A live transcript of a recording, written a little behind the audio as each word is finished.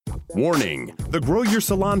Warning, the Grow Your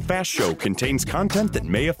Salon Fast show contains content that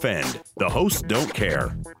may offend. The hosts don't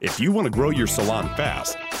care. If you want to grow your salon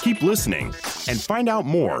fast, keep listening and find out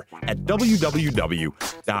more at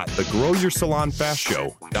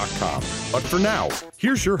www.thegrowyoursalonfastshow.com. But for now,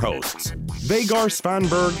 here's your hosts, Vegard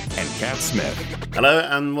Svanberg and Kat Smith. Hello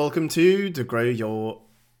and welcome to the Grow Your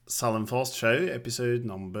Salon Fast show, episode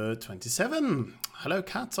number 27. Hello,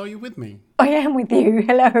 Kat, are you with me? I am with you.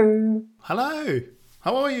 Hello. Hello.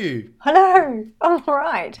 How are you? Hello. I'm all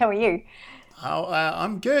right. How are you?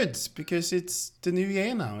 I'm good, because it's the new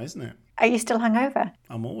year now, isn't it? Are you still hungover?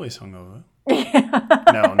 I'm always hungover. No,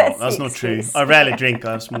 I'm not. That's not true. I rarely drink.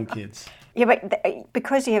 I have small kids. Yeah, but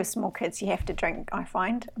because you have small kids, you have to drink, I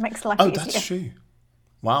find. It makes life easier. Oh, that's true.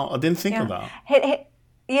 Wow, I didn't think of that.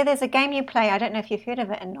 Yeah, there's a game you play. I don't know if you've heard of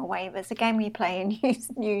it in Norway. There's a game you play, and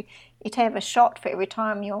you have a shot for every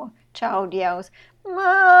time your child yells,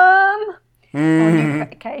 "Mom!" Or in your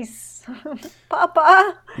case,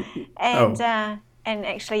 "Papa!" And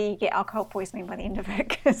actually you get alcohol poisoning by the end of it,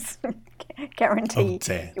 because guaranteed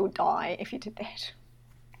you'll die if you did that.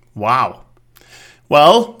 Wow.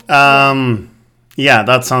 Well, yeah,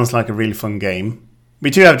 that sounds like a really fun game. We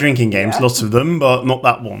do have drinking games, lots of them, but not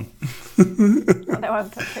that one. Not that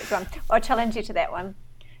one's a quick one. I'll challenge you to that one.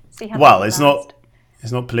 See how. Well, it's not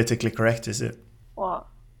politically correct, is it? What?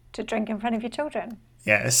 To drink in front of your children?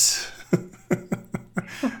 Yes.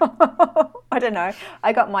 I don't know.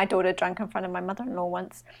 I got my daughter drunk in front of my mother-in-law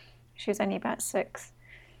once. She was only about 6.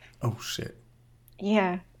 Oh, shit.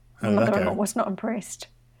 Yeah. My mother-in-law was not impressed.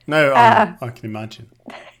 No, I can imagine.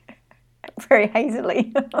 Very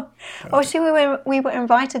hazily. We were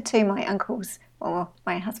invited to my uncle's, or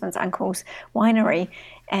my husband's uncle's winery,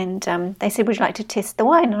 and they said, "Would you like to test the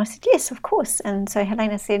wine?" And I said, "Yes, of course." And so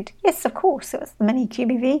Helena said, "Yes, of course." It was the mini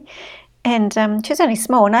QBV, and she was only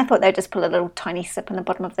small, and I thought they'd just put a little tiny sip in the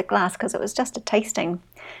bottom of the glass because it was just a tasting.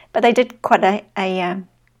 But they did quite a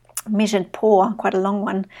measured pour, quite a long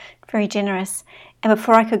one, very generous. And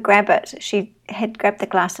before I could grab it, she had grabbed the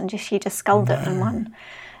glass and she just sculled it in one.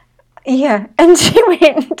 Yeah, and she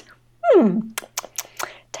went,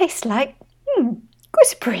 tastes like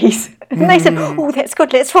gooseberries. And they said, "Oh, that's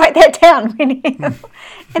good, let's write that down."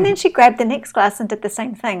 And then she grabbed the next glass and did the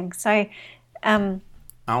same thing. So I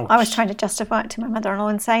was trying to justify it to my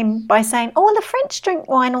mother-in-law by saying, "Oh, well, the French drink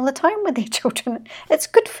wine all the time with their children. It's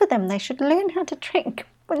good for them. They should learn how to drink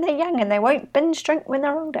when they're young, and they won't binge drink when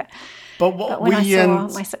they're older." But when I saw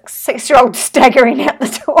my 6-year-old staggering out the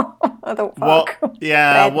door, I thought, fuck.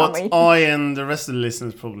 What I and the rest of the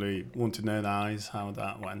listeners probably want to know now is how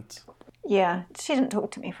that went. Yeah, she didn't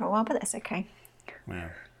talk to me for a while, but that's okay.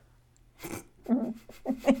 Yeah. Oh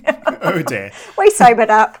dear. We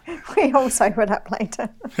sobered up. We all sobered up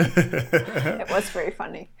later. It was very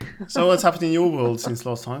funny. So what's happened in your world since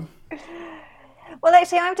last time? Well,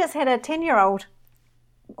 actually, I've just had a 10-year-old.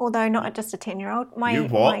 Although not just a 10-year-old. My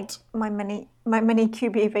mini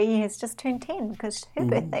QBV has just turned 10 because her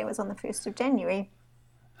birthday was on the 1st of January.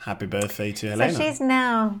 Happy birthday to Helena. So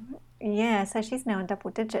she's now in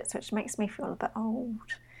double digits, which makes me feel a bit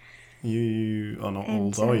old. You are not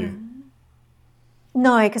old, are you?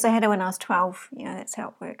 No, because I had her when I was 12. You know, that's how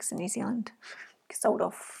it works in New Zealand. Sold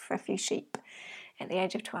off for a few sheep at the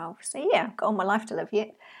age of 12. So yeah, got all my life to live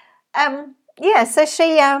yet. Yeah, so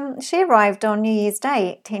she arrived on New Year's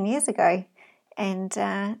Day 10 years ago, and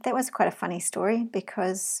that was quite a funny story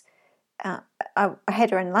because I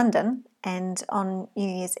had her in London, and on New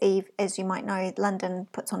Year's Eve, as you might know, London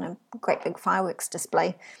puts on a great big fireworks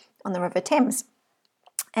display on the River Thames,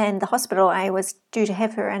 and the hospital I was due to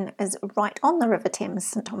have her in is right on the River Thames.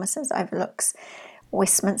 St Thomas's overlooks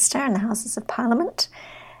Westminster and the Houses of Parliament,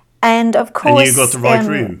 and of course... And you got the right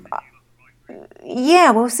room?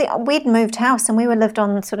 Yeah, well, see, we'd moved house and we lived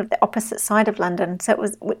on sort of the opposite side of London. So it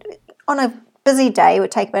was, on a busy day, it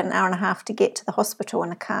would take about an hour and a half to get to the hospital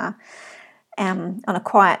in a car. On a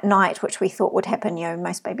quiet night, which we thought would happen, you know,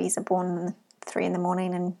 most babies are born at 3 a.m.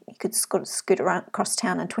 and you could scoot around across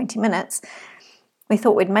town in 20 minutes. We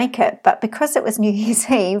thought we'd make it, but because it was New Year's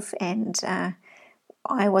Eve and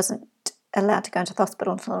I wasn't allowed to go into the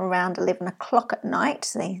hospital until around 11 o'clock at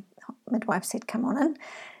night, the midwife said, "Come on in."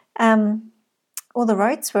 All the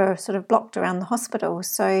roads were sort of blocked around the hospital,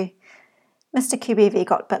 so Mr. QBV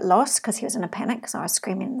got a bit lost because he was in a panic, so I was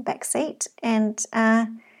screaming in the back seat, and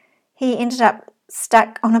he ended up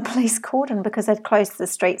stuck on a police cordon because they'd closed the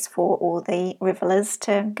streets for all the revellers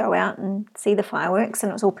to go out and see the fireworks, and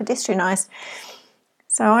it was all pedestrianised.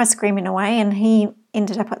 So I was screaming away, and he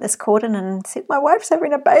ended up at this cordon and said, "My wife's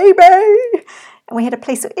having a baby." And we had a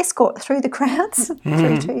police escort through the crowds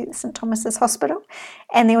through to St Thomas's Hospital.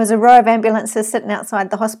 And there was a row of ambulances sitting outside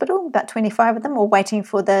the hospital, about 25 of them, all waiting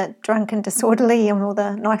for the drunk and disorderly and all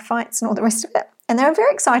the knife fights and all the rest of it. And they were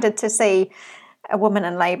very excited to see a woman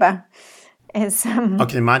in labour as I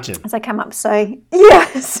can imagine. As I come up. So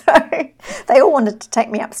they all wanted to take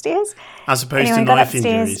me upstairs. As opposed to knife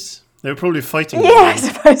injuries. They were probably fighting. Yeah, I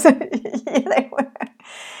suppose. Yeah, they were.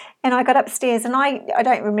 And I got upstairs, and I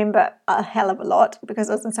don't remember a hell of a lot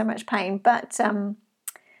because I was in so much pain, but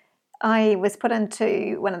I was put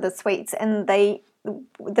into one of the suites, and the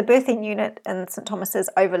birthing unit in St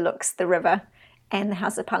Thomas's overlooks the river and the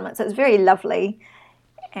House of Parliament, so it was very lovely.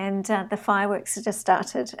 And the fireworks had just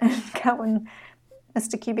started, and Cohen,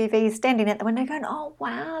 Mr QBV, is standing at the window going, "Oh,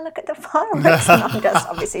 wow, look at the fireworks." And I'm just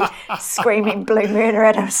obviously screaming blue murder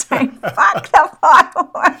at him, saying, "Fuck the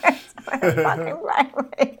fireworks." Fucking blame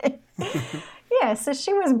me. Yeah, so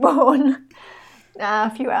she was born a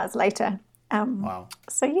few hours later. Wow.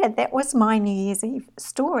 So, yeah, that was my New Year's Eve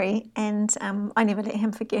story, and I never let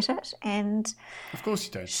him forget it. And of course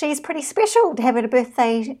you don't. She's pretty special to have a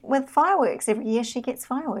birthday with fireworks. Every year she gets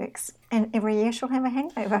fireworks, and every year she'll have a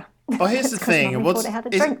hangover. Well, here's the thing. Mummy taught her how to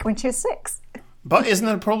drink when she was 6. But isn't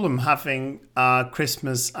it a problem having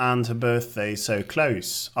Christmas and her birthday so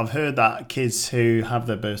close? I've heard that kids who have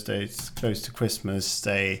their birthdays close to Christmas,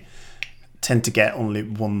 they tend to get only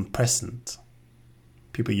one present.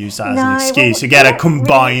 People use that as an excuse. You get a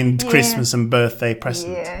combined Christmas and birthday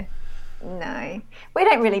present. Yeah. No. We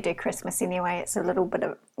don't really do Christmas anyway. It's a little bit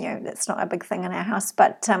of, it's not a big thing in our house.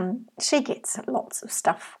 But she gets lots of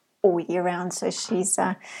stuff all year round. So she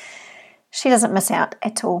doesn't miss out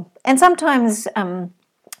at all. And sometimes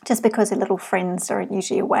just because her little friends are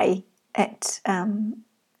usually away at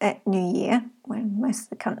New Year, when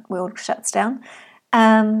most of the world shuts down,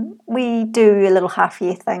 we do a little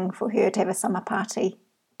half-year thing for her to have a summer party.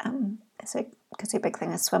 So because her big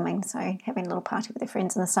thing is swimming, so having a little party with her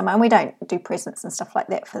friends in the summer. And we don't do presents and stuff like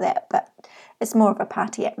that for that, but it's more of a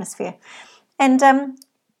party atmosphere. And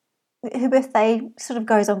her birthday sort of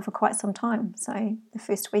goes on for quite some time. So the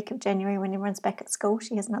first week of January, when everyone's back at school,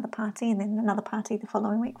 she has another party, and then another party the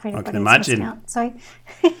following week for anybody who's missed out. So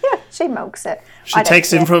she milks it. She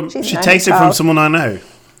takes it from someone I know.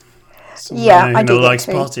 Someone I do likes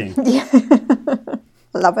partying. Yeah.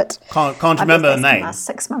 Love it. Can't remember her name. Last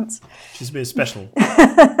 6 months. She's a bit special.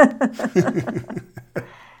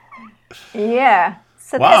 Yeah.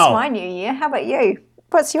 So that's my New Year. How about you?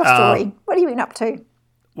 What's your story? What have you been up to?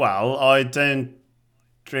 Well, I don't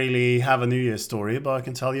really have a New Year story, but I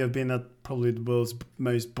can tell you I've been at probably the world's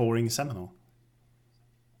most boring seminar.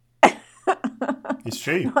 It's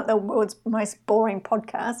true. Not the world's most boring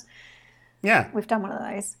podcast. Yeah. We've done one of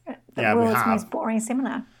those. The we world's have. most boring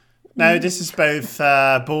seminar. No, this is both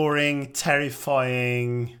boring,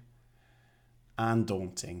 terrifying, and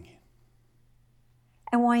daunting.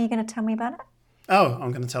 And why are you going to tell me about it? Oh,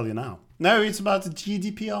 I'm going to tell you now. No, it's about the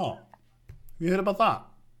GDPR. Have you heard about that?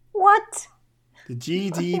 What? The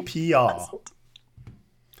GDPR.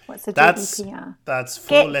 What's the GDPR? That's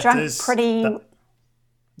 4 letters. letters. Pretty.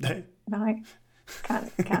 No,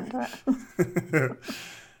 can't do it.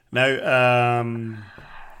 No.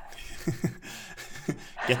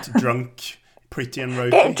 Get drunk, pretty and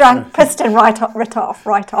ropey. Get drunk, pissed and right off.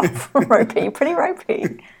 Ropey, pretty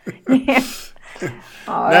ropey. Yeah.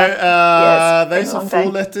 Those are 4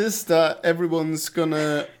 letters that everyone's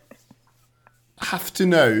gonna have to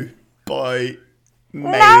know by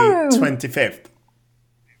May 25th.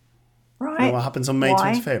 Right. And what happens on May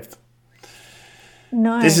 25th?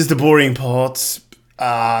 No. This is the boring part.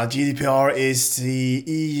 GDPR is the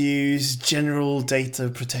EU's General Data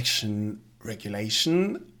Protection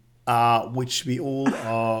Regulation, which we all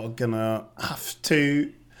are gonna have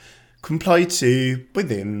to comply to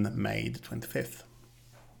within May the 25th.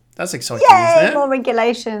 That's exciting, isn't it? More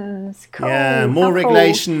regulations. Cool. Yeah, more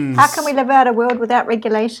regulations. How can we live out a world without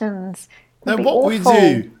regulations? No, what we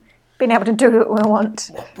do. Being able to do what we want.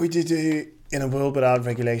 What we do in a world without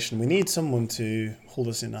regulation. We need someone to hold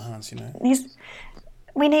us in our hands,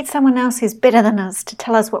 We need someone else who's better than us to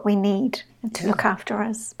tell us what we need and to look after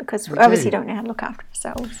us, because we obviously don't know how to look after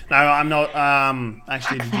ourselves. No, I'm not.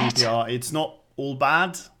 Actually, the GDPR, it's not all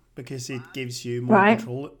bad because it gives you more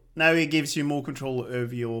control. No, it gives you more control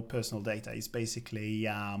over your personal data. It's basically,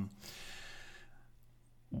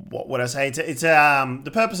 what would I say? It's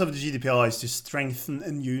the purpose of the GDPR is to strengthen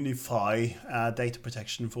and unify data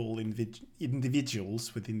protection for all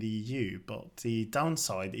individuals within the EU. But the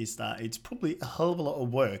downside is that it's probably a hell of a lot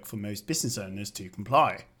of work for most business owners to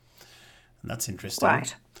comply. And that's interesting.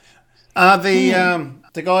 Right.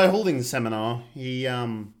 The guy holding the seminar, he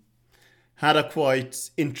had a quite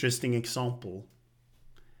interesting example.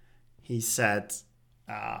 He said,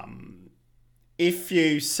 if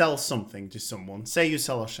you sell something to someone, say you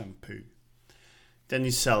sell a shampoo, then you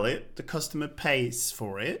sell it, the customer pays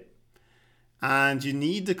for it, and you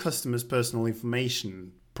need the customer's personal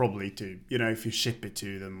information, probably to, if you ship it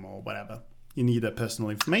to them or whatever, you need their personal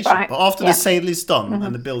information. Right. But after the sale is done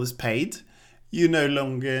and the bill is paid, you no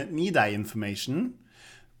longer need that information,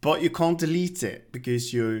 but you can't delete it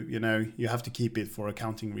because you have to keep it for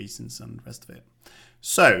accounting reasons and the rest of it.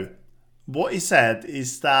 So what he said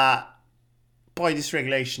is that by this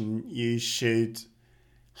regulation, you should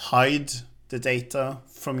hide the data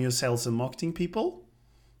from your sales and marketing people,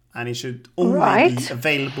 and it should only be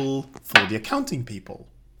available for the accounting people.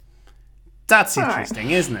 That's interesting,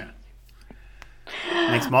 isn't it?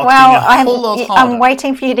 Makes marketing a whole lot harder. I'm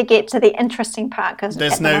waiting for you to get to the interesting part, because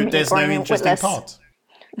there's no interesting part.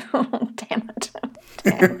 Oh, damn it.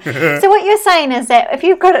 So what you're saying is that if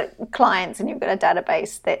you've got clients and you've got a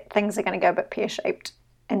database, that things are going to go a bit pear-shaped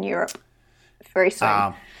in Europe very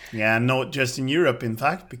soon. Yeah, not just in Europe, in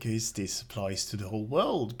fact, because this applies to the whole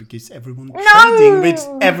world. Because everyone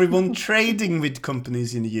trading with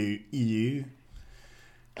companies in the EU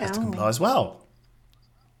has to comply as well.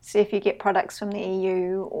 So if you get products from the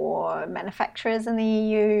EU or manufacturers in the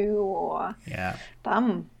EU or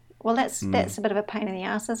well, that's a bit of a pain in the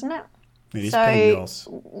ass, isn't it? It is pain in the ass.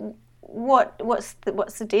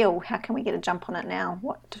 What's the deal? How can we get a jump on it now?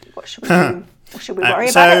 What should we do? Or should we worry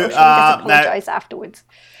about it, or should we just apologise afterwards?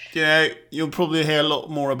 You'll probably hear a lot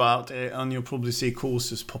more about it, and you'll probably see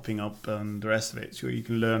courses popping up and the rest of it, so you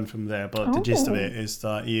can learn from there. But the gist of it is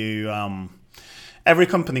that every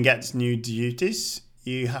company gets new duties.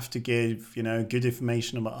 You have to give good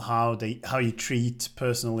information about how you treat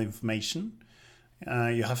personal information.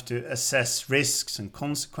 You have to assess risks and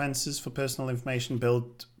consequences for personal information,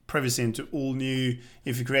 build privacy into all new.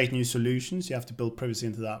 If you create new solutions, you have to build privacy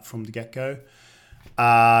into that from the get-go.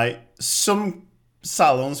 Some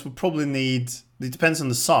salons will probably need, it depends on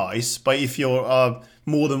the size, but if you're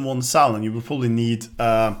more than one salon, you will probably need,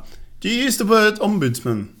 do you use the word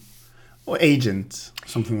ombudsman or agent?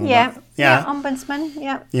 Something like that. Yeah,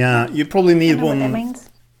 ombudsman, Yeah, you probably need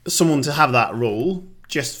someone to have that role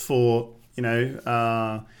just for,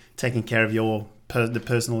 taking care of the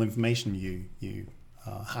personal information you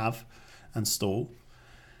have and store.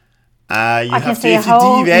 I can see a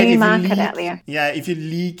whole new market out there. Yeah, if you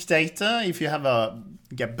leak data, if you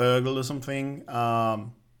get burgled or something,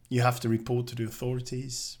 you have to report to the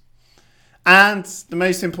authorities. And the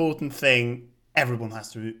most important thing, everyone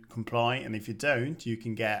has to comply. And if you don't, you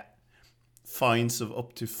can get fines of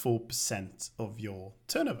up to 4% of your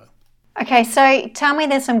turnover. Okay, so tell me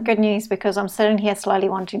there's some good news, because I'm sitting here slowly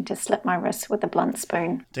wanting to slit my wrist with a blunt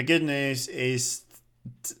spoon. The good news is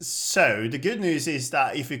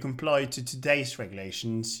that if you comply to today's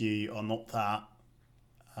regulations, you are not that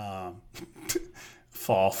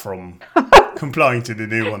far from complying to the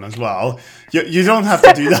new one as well. You don't have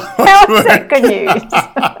to do that. How's that good news?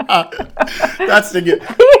 That's the good.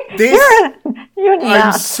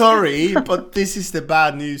 I'm sorry, but this is the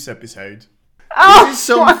bad news episode. Oh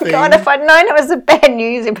my God, if I'd known it was a bad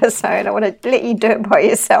news episode, I would have let you do it by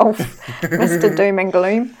yourself, Mr. Doom and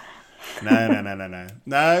Gloom.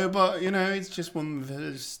 No, but it's just one of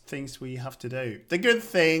those things we have to do. The good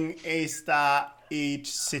thing is that each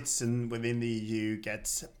citizen within the EU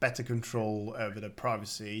gets better control over their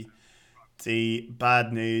privacy. The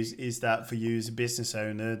bad news is that for you as a business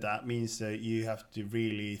owner, that means that you have to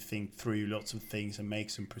really think through lots of things and make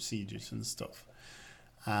some procedures and stuff.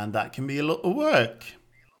 And that can be a lot of work.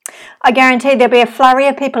 I guarantee there'll be a flurry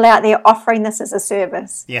of people out there offering this as a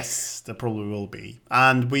service. Yes, there probably will be.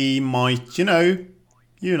 And we might, you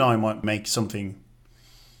and I might make something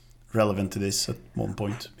relevant to this at one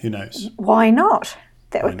point. Who knows? Why not?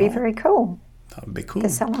 That would be very cool. That would be cool. The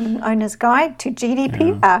Salon Owner's Guide to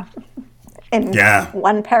GDPR in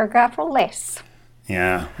one paragraph or less.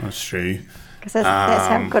 Yeah, that's true. Because that's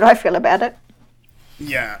how good I feel about it.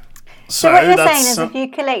 Yeah. So what you're saying is if you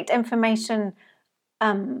collect information,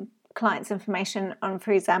 clients' information on,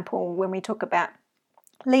 for example, when we talk about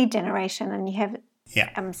lead generation, and you have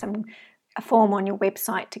a form on your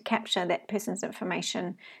website to capture that person's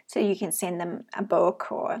information, so you can send them a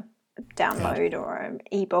book or a download or an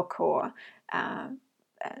ebook or a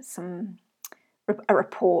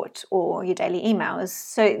report or your daily emails.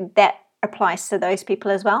 So that applies to those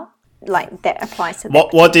people as well. Like that applies to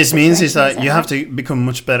what this means is that you have to become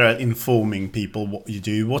much better at informing people what you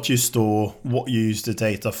do, what you store, what you use the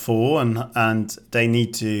data for, and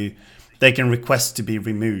they can request to be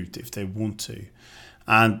removed if they want to.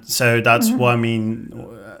 And so that's why I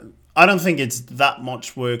I don't think it's that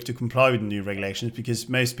much work to comply with the new regulations because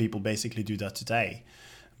most people basically do that today.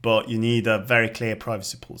 But you need a very clear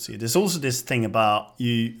privacy policy. There's also this thing about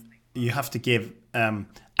you have to give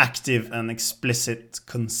active and explicit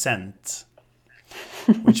consent,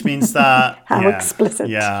 which means that How explicit?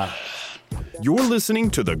 Yeah. You're listening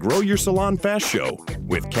to the Grow Your Salon Fast Show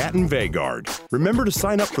with Kat and Vegard. Remember to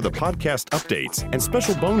sign up for the podcast updates and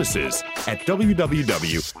special bonuses at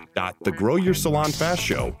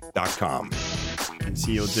www.thegrowyoursalonfastshow.com. I can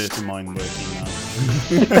see your dirty mind working now.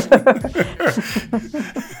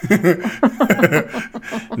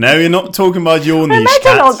 No, you're not talking about your niche.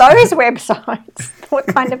 Imagine all those websites. What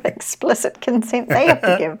kind of explicit consent they have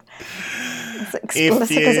to give? As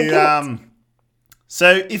explicit as it gets.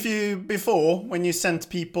 So if you, before, when you sent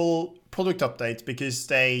people product updates because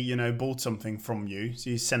they, bought something from you,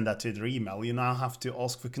 so you send that to their email, you now have to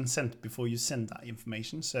ask for consent before you send that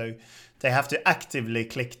information. So they have to actively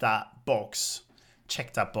click that box,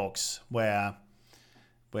 check that box where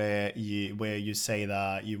you say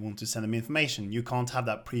that you want to send them information. You can't have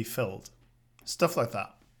that pre-filled. Stuff like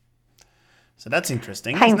that. So that's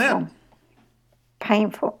interesting, isn't it?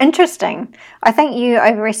 Painful. Interesting. I think you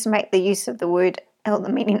overestimate the use of the word, or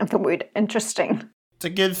the meaning of the word interesting.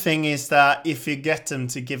 The good thing is that if you get them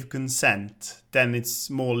to give consent, then it's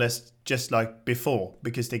more or less just like before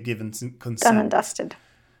because they're given consent. Done and dusted.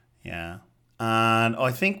 Yeah. And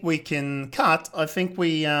I think we can cut. I think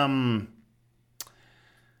we...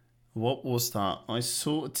 what was that? I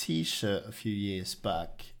saw a T-shirt a few years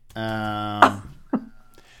back. I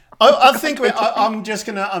think I'm just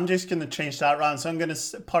gonna change that around. So I'm gonna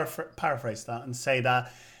paraphrase that and say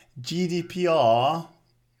that GDPR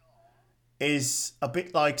is a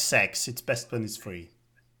bit like sex. It's best when it's free.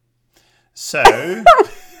 So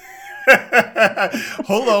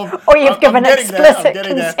hold on. Or you've given explicit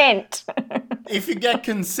consent. If you get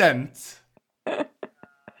consent,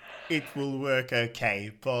 it will work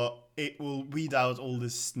okay, but it will weed out all the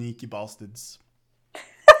sneaky bastards.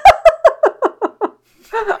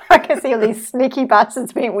 I can see all these sneaky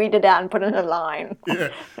bastards being weeded out and put in a line. Yeah.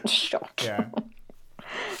 Shot. Yeah.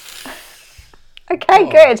 Okay,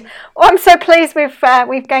 good. Well, I'm so pleased we've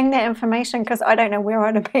gained that information because I don't know where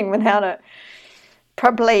I'd have been without it.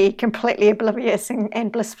 Probably completely oblivious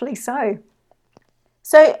and blissfully so.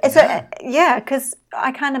 So because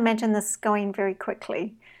I can't imagine this going very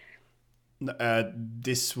quickly.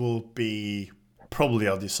 This will be probably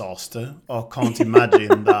a disaster. I can't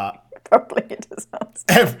imagine that. Probably a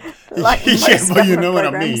disaster. But you know what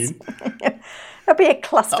I mean. It'll be a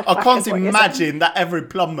clusterfuck. I can't imagine that every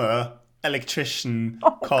plumber, electrician,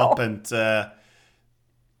 carpenter.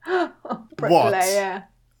 Bricklayer.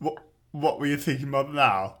 What were you thinking about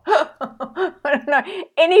now? I don't know.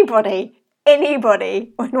 Anybody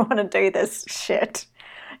would want to do this shit,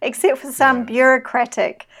 except for some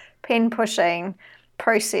bureaucratic, pen-pushing,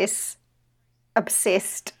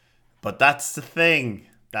 process-obsessed. But that's the thing.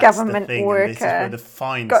 That's government the thing. worker. And this is where the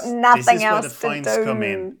fines. Got nothing else this is where the fines to do. come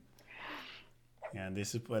in. Yeah,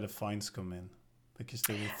 this is where the fines come in because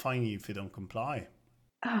they will fine you if you don't comply.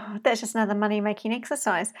 Oh, that's just another money-making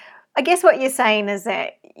exercise. I guess what you're saying is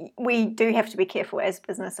that we do have to be careful as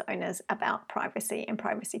business owners about privacy and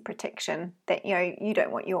privacy protection, that you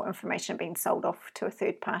don't want your information being sold off to a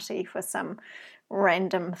third party for some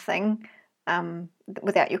random thing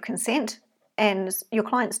without your consent, and your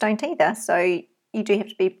clients don't either. So you do have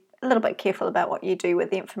to be a little bit careful about what you do with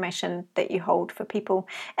the information that you hold for people.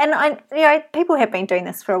 And people have been doing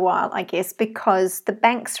this for a while, I guess, because the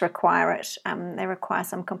banks require it. They require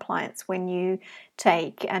some compliance when you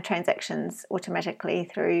take transactions automatically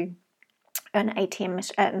through an ATM,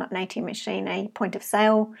 not an ATM machine, a point of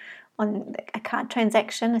sale on a card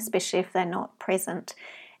transaction, especially if they're not present,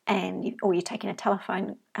 or you're taking a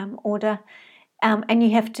telephone order. And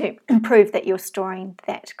you have to prove that you're storing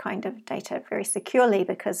that kind of data very securely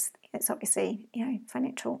because it's obviously,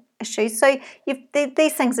 financial issues. So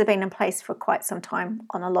these things have been in place for quite some time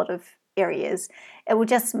on a lot of areas. It will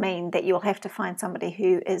just mean that you'll have to find somebody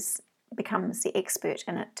who becomes the expert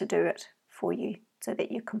in it to do it for you so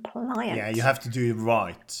that you're compliant. Yeah, you have to do it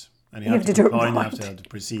right. And you have to do it right. You have to have the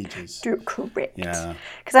procedures. Do it correct. Yeah.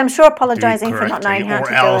 Because I'm sure apologising for not knowing how to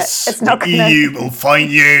do it, it's not going to... the EU will fine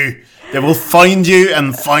you. They will find you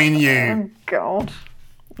and fine you. Oh, God.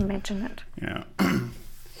 Imagine it. Yeah.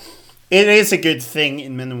 It is a good thing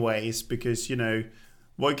in many ways because,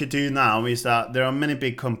 what you could do now is that there are many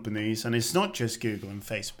big companies, and it's not just Google and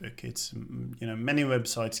Facebook. It's, many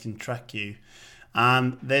websites can track you.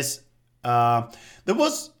 And there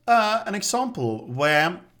was an example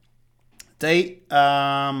where they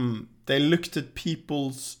looked at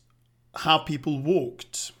how people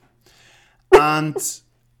walked, And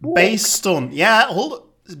based on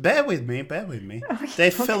bear with me. They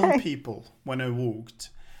filmed people when they walked,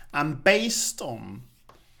 and based on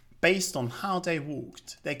how they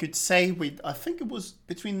walked, they could say I think it was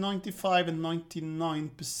between 95 and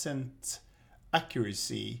 99%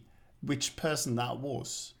 accuracy which person that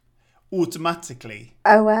was, automatically.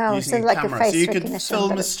 Oh wow! Using So like camera. a face so you recognition. could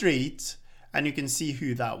film a street and you can see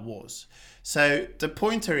who that was. So the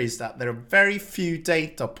pointer is that there are very few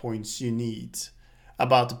data points you need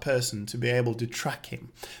about the person to be able to track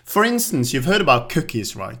him. For instance, you've heard about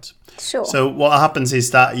cookies, right? Sure. So what happens is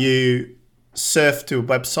that you surf to a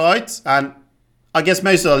website, and I guess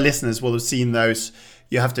most of our listeners will have seen those.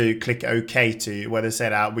 You have to click OK to where they say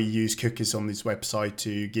that we use cookies on this website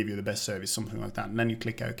to give you the best service, something like that. And then you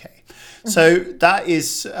click OK. Mm-hmm. So that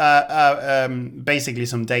is basically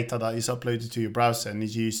some data that is uploaded to your browser and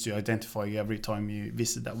is used to identify you every time you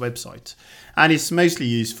visit that website. And it's mostly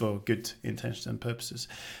used for good intentions and purposes.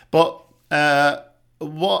 But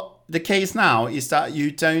what the case now is that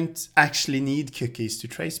you don't actually need cookies to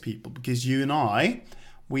trace people, because you and I,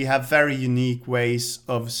 we have very unique ways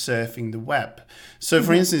of surfing the web. So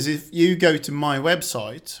for instance, if you go to my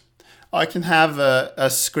website, I can have a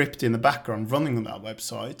script in the background running on that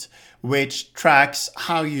website, which tracks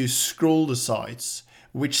how you scroll the sites,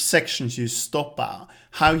 which sections you stop at,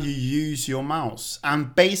 how you use your mouse.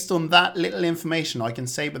 And based on that little information, I can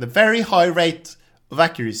say with a very high rate of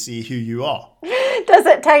accuracy who you are. Does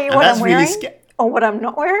it tell you what I'm wearing or what I'm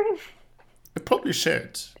not wearing? It probably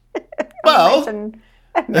should. Well, imagine.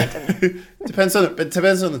 depends on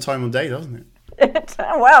the time of day, doesn't it?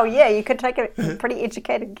 Well, yeah, you could take a pretty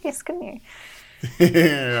educated guess, couldn't you?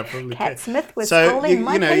 Yeah, probably. Cat Smith was so you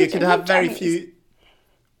could have very few.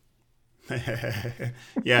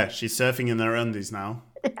 Yeah, she's surfing in her undies now.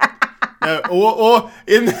 Or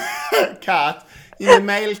in Cat. In the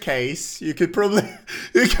male case, you can probably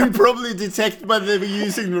detect whether they were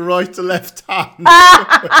using the right or left hand.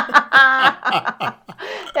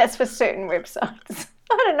 That's for certain websites.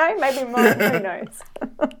 I don't know, maybe mine, who knows?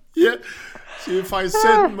 Yeah, so you find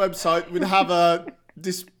certain website would have a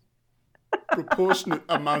disproportionate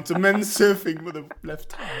amount of men surfing with a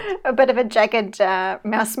left hand. A bit of a jagged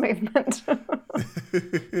mouse movement.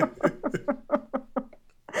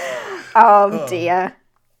 Oh dear.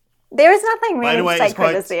 There is nothing really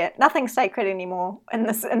sacred, is there? Nothing sacred anymore in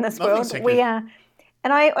this world. Sacred. We are,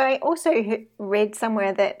 and I also read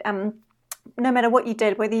somewhere that no matter what you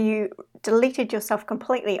did, whether you deleted yourself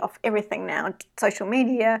completely off everything now, social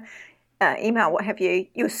media, email, what have you,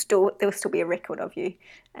 there'll still be a record of you,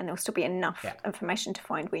 and there'll still be enough information to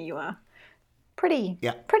find where you are. Pretty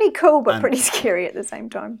cool, but pretty scary at the same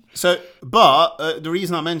time. So, but the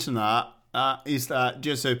reason I mention that. Is that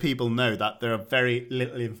just so people know that there are very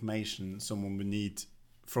little information someone would need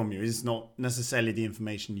from you. It's not necessarily the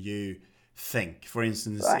information you think. For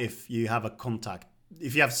instance, if you have a contact,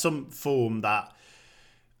 if you have some form that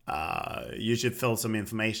you should fill some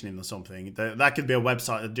information in or something, that could be a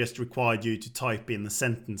website that just required you to type in a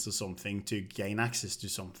sentence or something to gain access to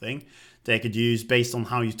something. They could use, based on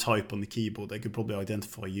how you type on the keyboard, they could probably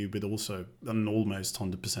identify you with also an almost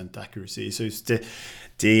 100% accuracy. So it's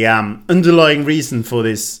the underlying reason for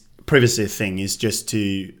this privacy thing is just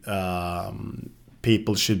to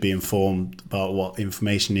people should be informed about what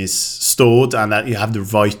information is stored, and that you have the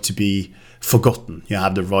right to be forgotten. You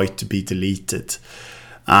have the right to be deleted.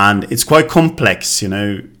 And it's quite complex,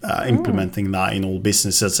 implementing that in all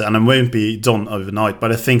businesses, and it won't be done overnight.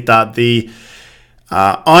 But I think that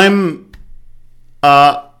I'm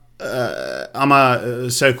a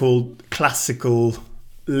so-called classical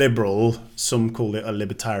liberal. Some call it a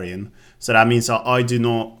libertarian. So that means that I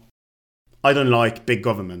don't like big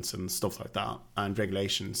governments and stuff like that and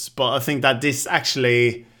regulations. But I think that this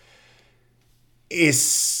actually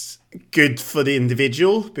is good for the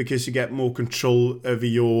individual, because you get more control over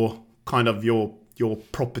your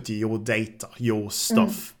property, your data, your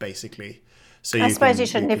stuff, basically. So I suppose you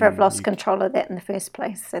should never have lost control of that in the first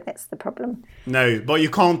place. So that's the problem. No, but you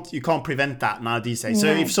can't prevent that now these days. So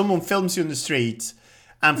if someone films you on the street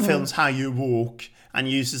and films how you walk and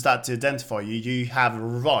uses that to identify you, you have a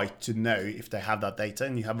right to know if they have that data,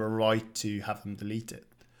 and you have a right to have them delete it.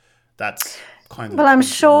 That's kind of. Well, I'm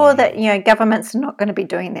sure that governments are not going to be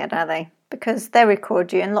doing that, are they? Because they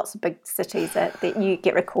record you in lots of big cities that you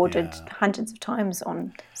get recorded hundreds of times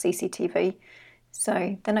on CCTV.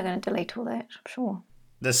 So they're not going to delete all that, I'm sure.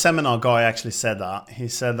 The seminar guy actually said that. He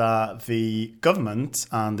said that the government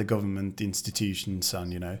and the government institutions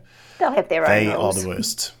and, they'll have their own they rules. are the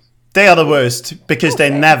worst. They are the worst because they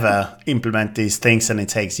never implement these things, and it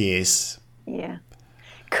takes years. Yeah.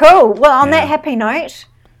 Cool. Well, on that happy note,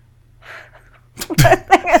 I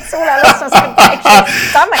think that's all our listeners can actually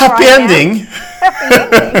stomach Happy right ending. now.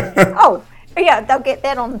 Happy ending. Oh, yeah, they'll get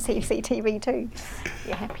that on CCTV too.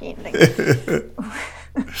 Yeah, happy ending. You'll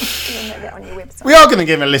know that on your website. We are going to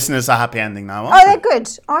give our listeners a happy ending now, aren't Oh, we? they're good.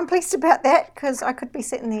 I'm pleased about that because I could be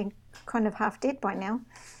sitting there kind of half dead by now.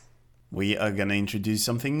 We are going to introduce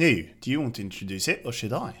something new. Do you want to introduce it or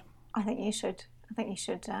should I? I think you should.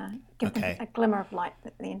 Give them Okay. a glimmer of light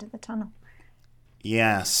at the end of the tunnel.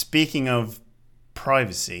 Yeah, speaking of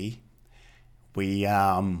privacy, we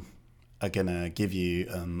are going to give you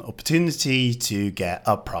an opportunity to get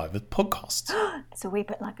a private podcast. It's a wee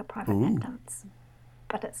bit like a private lap dance,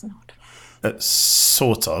 but it's not.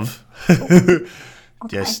 Sort of. Okay,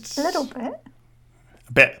 Just a little bit.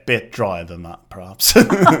 a bit drier than that, perhaps.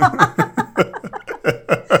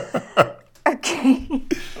 Okay,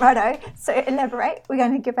 righto. So elaborate. We're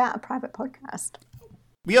going to give out a private podcast.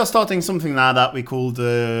 We are starting something now that we call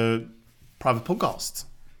the private podcast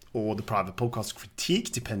or the private podcast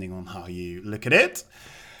critique, depending on how you look at it.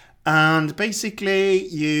 And basically,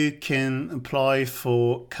 you can apply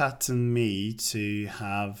for Kat and me to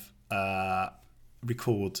have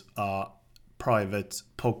record a private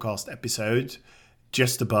podcast episode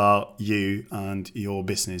just about you and your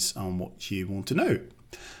business and what you want to know.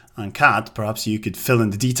 And Kat, perhaps you could fill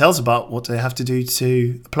in the details about what they have to do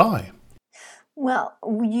to apply. Well,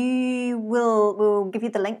 we'll give you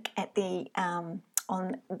the link at the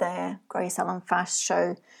on the Grow Your Salon Fast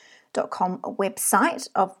Show.com website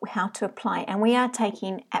of how to apply, and we are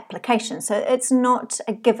taking applications. So it's not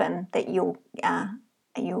a given that you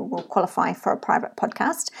will qualify for a private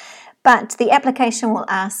podcast, but the application will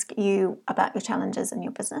ask you about your challenges in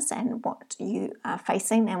your business and what you are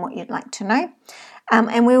facing and what you'd like to know.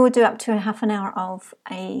 And we will do up to half an hour of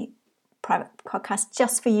a private podcast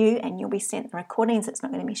just for you, and you'll be sent the recordings. It's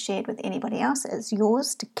not going to be shared with anybody else. It's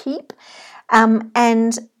yours to keep.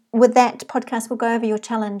 And with that podcast, we'll go over your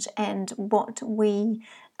challenge and what we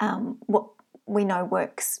know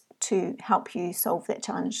works to help you solve that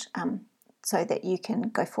challenge, so that you can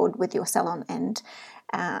go forward with your salon and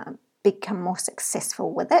become more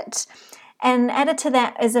successful with it. And added to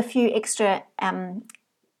that is a few extra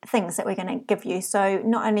things that we're going to give you. So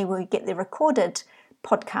not only will you get the recorded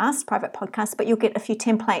podcast, private podcast, but you'll get a few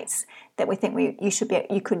templates that we think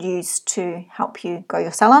you could use to help you grow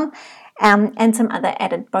your salon, and some other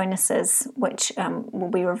added bonuses which will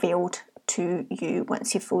be revealed to you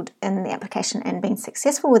once you've filled in the application and been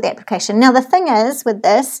successful with the application. Now the thing is with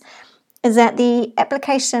this is that the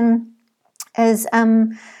application is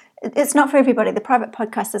it's not for everybody. The private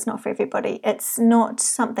podcast is not for everybody. It's not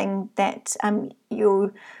something that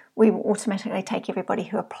we will automatically take everybody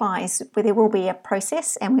who applies. But there will be a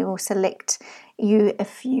process, and we will select you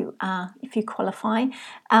if you qualify.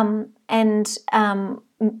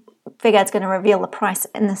 Vegard's going to reveal the price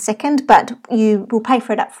in a second, but you will pay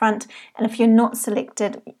for it up front. And if you're not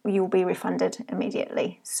selected, you will be refunded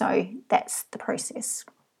immediately. So that's the process.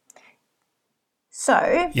 So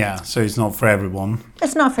it's not for everyone.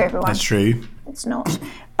 It's not for everyone. That's true. It's not.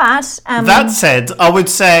 But that said, I would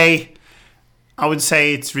say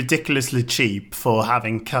it's ridiculously cheap for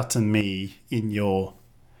having Kat and me in your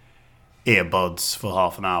earbuds for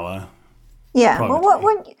half an hour. Yeah. Privately.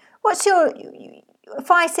 Well, what's your?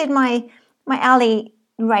 If I said my hourly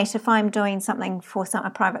rate, if I'm doing something for a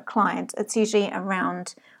private client, it's usually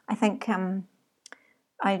around. I think for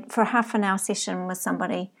a half an hour session with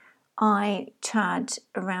somebody, I charge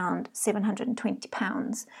around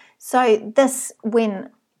 £720. So this, when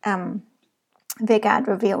Vegard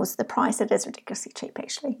reveals the price, it is ridiculously cheap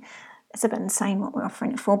actually. It's a bit insane what we're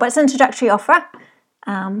offering it for, but it's an introductory offer,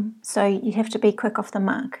 so you have to be quick off the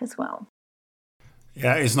mark as well.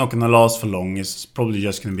 Yeah, it's not going to last for long. It's probably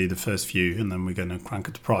just going to be the first few, and then we're going to crank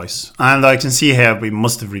up the price. And I can see here we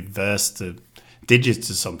must have reversed the digits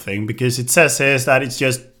or something, because it says here that it's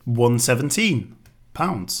just £117.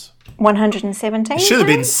 117. It should have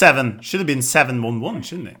been 711,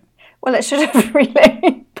 shouldn't it? Well, it should have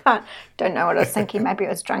really, but don't know what I was thinking. Maybe I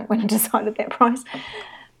was drunk when I decided that price.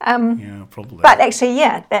 Yeah, probably. But actually,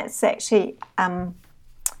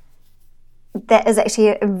 that is actually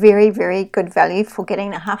a very, very good value for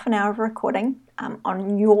getting a half an hour of recording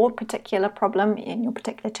on your particular problem and your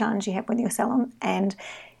particular challenge you have with your salon, and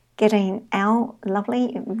getting our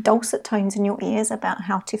lovely dulcet tones in your ears about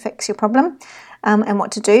how to fix your problem and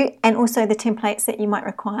what to do, and also the templates that you might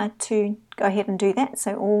require to go ahead and do that.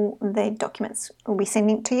 So all the documents will be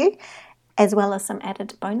sending to you, as well as some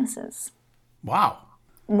added bonuses. Wow.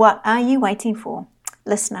 What are you waiting for,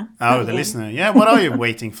 listener? Oh, the listener. Yeah, what are you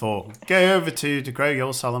waiting for? Go over to the Grow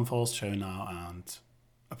Your Salon Fast show now and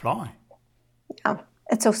apply.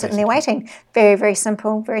 It's all sitting there waiting. Very, very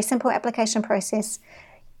simple application process.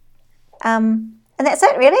 And that's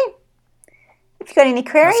it, really. If you've got any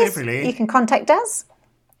queries, you can contact us.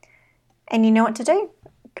 And you know what to do.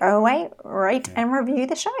 Go away, rate and review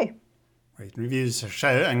the show. Rate and review the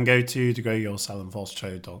show, and go to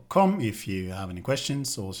thegrowyoursalonfastshow.com if you have any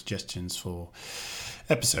questions or suggestions for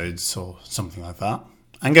episodes or something like that.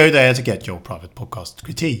 And go there to get your private podcast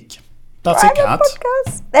critique. That's it, Kat.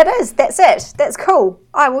 That's it. That's cool.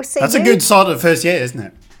 I will see That's a good start of the first year, isn't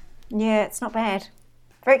it? Yeah, it's not bad.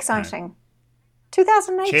 Very exciting. Right.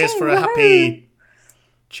 2018.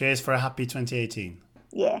 Cheers for a happy 2018.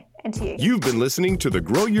 Yeah, and to you. You've been listening to the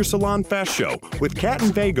Grow Your Salon Fast Show with Kat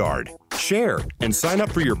and Vegard. Share and sign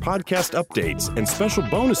up for your podcast updates and special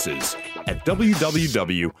bonuses at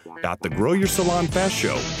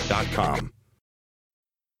www.thegrowyoursalonfastshow.com.